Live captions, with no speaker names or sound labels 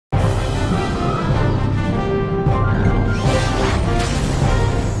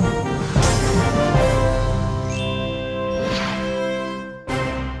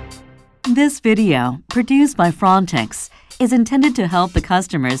This video, produced by Frontex, is intended to help the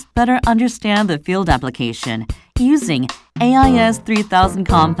customers better understand the field application using AIS-3000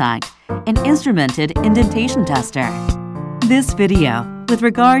 Compact, an instrumented indentation tester. This video, with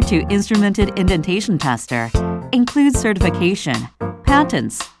regard to instrumented indentation tester, includes certification,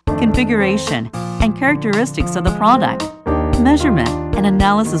 patents, configuration, and characteristics of the product, measurement and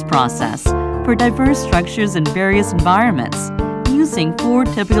analysis process for diverse structures in various environments, using 4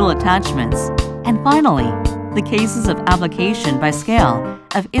 typical attachments, and finally, the cases of application by scale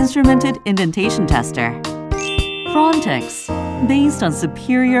of instrumented indentation tester. Frontex, based on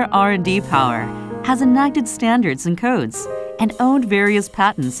superior R&D power, has enacted standards and codes and owned various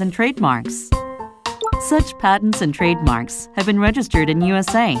patents and trademarks. Such patents and trademarks have been registered in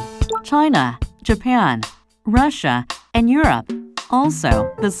USA, China, Japan, Russia, and Europe,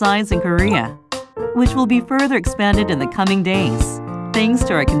 also besides in Korea, which will be further expanded in the coming days, thanks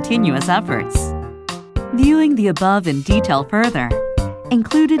to our continuous efforts. Viewing the above in detail further,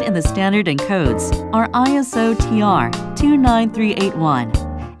 included in the standard and codes are ISO TR 29381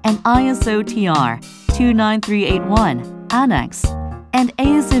 and ISO TR 29381 Annex and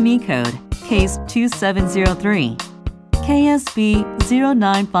ASME code Case 2703, KSB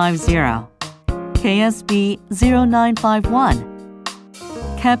 0950, KSB 0951,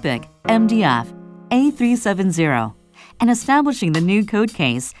 KEPIC MDF A370, and establishing the new code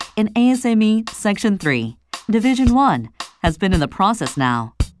case in ASME Section 3, Division 1, has been in the process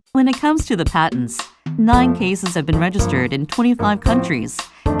now. When it comes to the patents, 9 cases have been registered in 25 countries,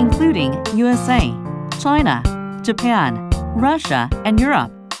 including USA, China, Japan, Russia, and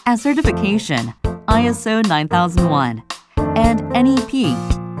Europe. As certification, ISO 9001 and NEP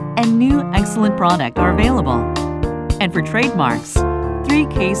and new excellent product are available. And for trademarks, 3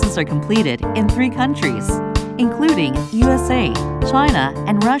 cases are completed in 3 countries, including USA, China,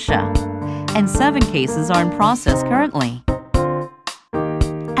 and Russia, and 7 cases are in process currently.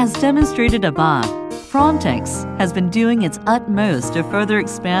 As demonstrated above, Frontex has been doing its utmost to further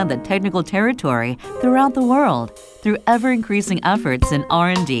expand the technical territory throughout the world through ever-increasing efforts in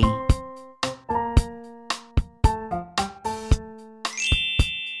R&D.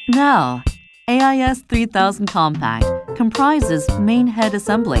 Now, AIS-3000 Compact comprises main head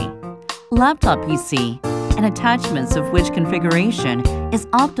assembly, laptop PC, and attachments of which configuration is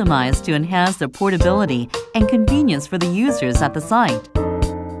optimized to enhance the portability and convenience for the users at the site.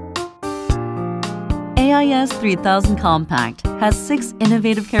 AIS-3000 Compact has 6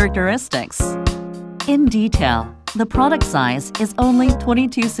 innovative characteristics. In detail, the product size is only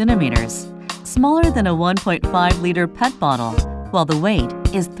 22 centimeters, smaller than a 1.5-liter PET bottle, while the weight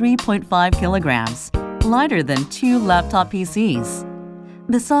is 3.5 kilograms, lighter than 2 laptop PCs.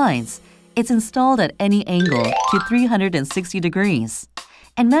 Besides, it's installed at any angle to 360 degrees,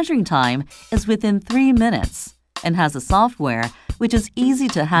 and measuring time is within 3 minutes, and has a software which is easy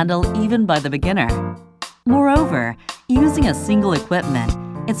to handle even by the beginner. Moreover, using a single equipment,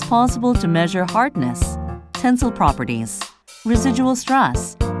 it's possible to measure hardness, tensile properties, residual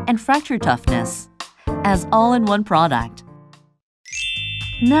stress, and fracture toughness, as all in one product.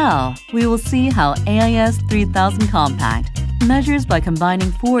 Now, we will see how AIS-3000 Compact measures by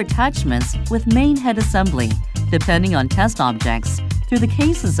combining 4 attachments with main head assembly, depending on test objects, through the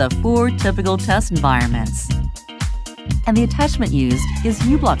cases of 4 typical test environments. And the attachment used is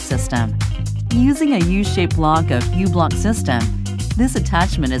U-block system. Using a U-shaped block of U-block system, this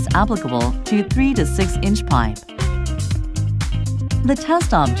attachment is applicable to 3 to 6 inch pipe. The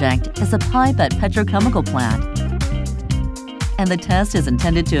test object is a pipe at petrochemical plant, and the test is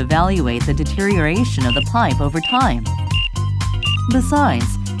intended to evaluate the deterioration of the pipe over time. Besides,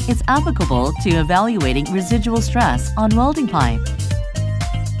 it's applicable to evaluating residual stress on welding pipe.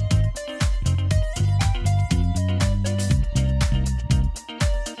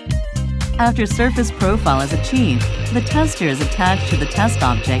 After surface profile is achieved, the tester is attached to the test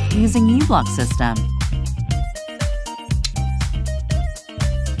object using U-block system.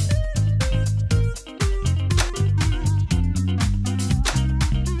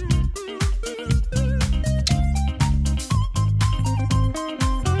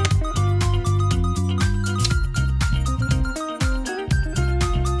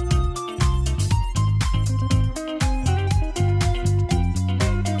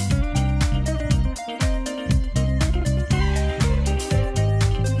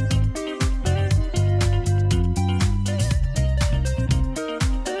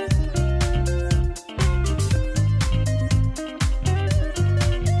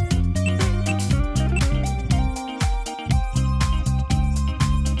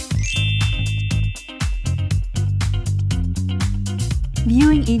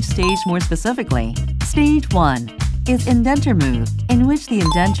 each stage more specifically. Stage 1 is indenter move, in which the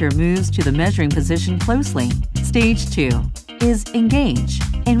indenter moves to the measuring position closely. Stage 2 is engage,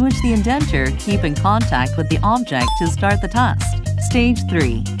 in which the indenter keep in contact with the object to start the test. Stage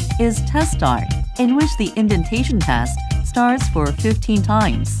 3 is test start, in which the indentation test starts for 15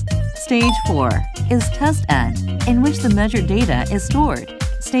 times. Stage 4 is test end, in which the measured data is stored.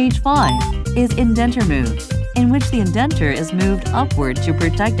 Stage 5 is indenter move, in which the indenter is moved upward to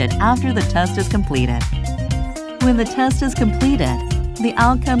protect it after the test is completed. When the test is completed, the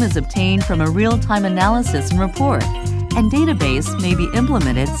outcome is obtained from a real-time analysis and report, and database may be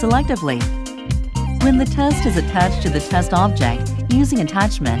implemented selectively. When the test is attached to the test object using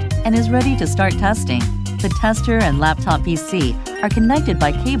attachment and is ready to start testing, the tester and laptop PC are connected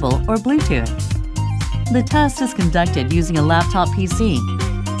by cable or Bluetooth. The test is conducted using a laptop PC.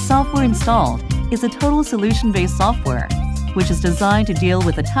 Software installed is a total solution-based software, which is designed to deal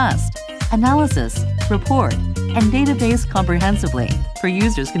with the test, analysis, report, and database comprehensively for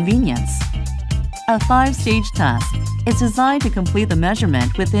users' convenience. A 5-stage test is designed to complete the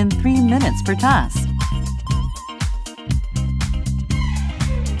measurement within 3 minutes per test.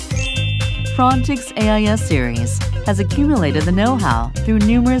 Frontic's AIS-Series has accumulated the know-how through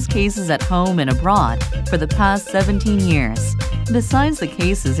numerous cases at home and abroad for the past 17 years, besides the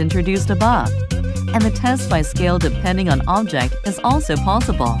cases introduced above, and the test by scale depending on object is also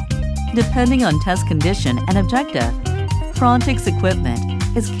possible. Depending on test condition and objective, Frontic's equipment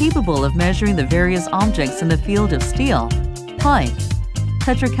is capable of measuring the various objects in the field of steel, pipe,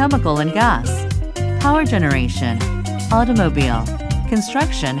 petrochemical and gas, power generation, automobile,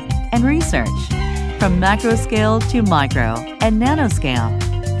 construction, and research, from macro scale to micro and nanoscale.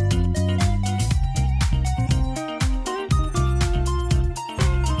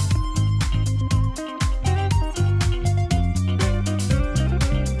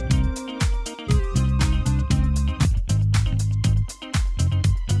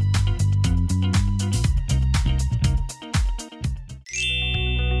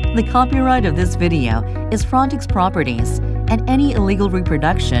 The copyright of this video is Frontic's properties, and any illegal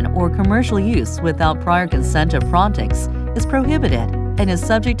reproduction or commercial use without prior consent of Frontic's is prohibited and is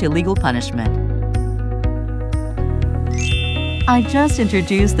subject to legal punishment. I just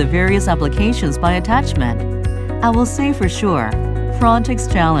introduced the various applications by attachment. I will say for sure, Frontic's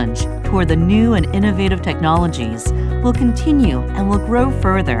challenge toward the new and innovative technologies will continue and will grow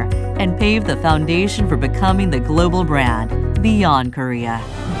further and pave the foundation for becoming the global brand beyond Korea.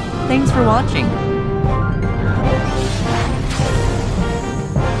 Thanks for watching.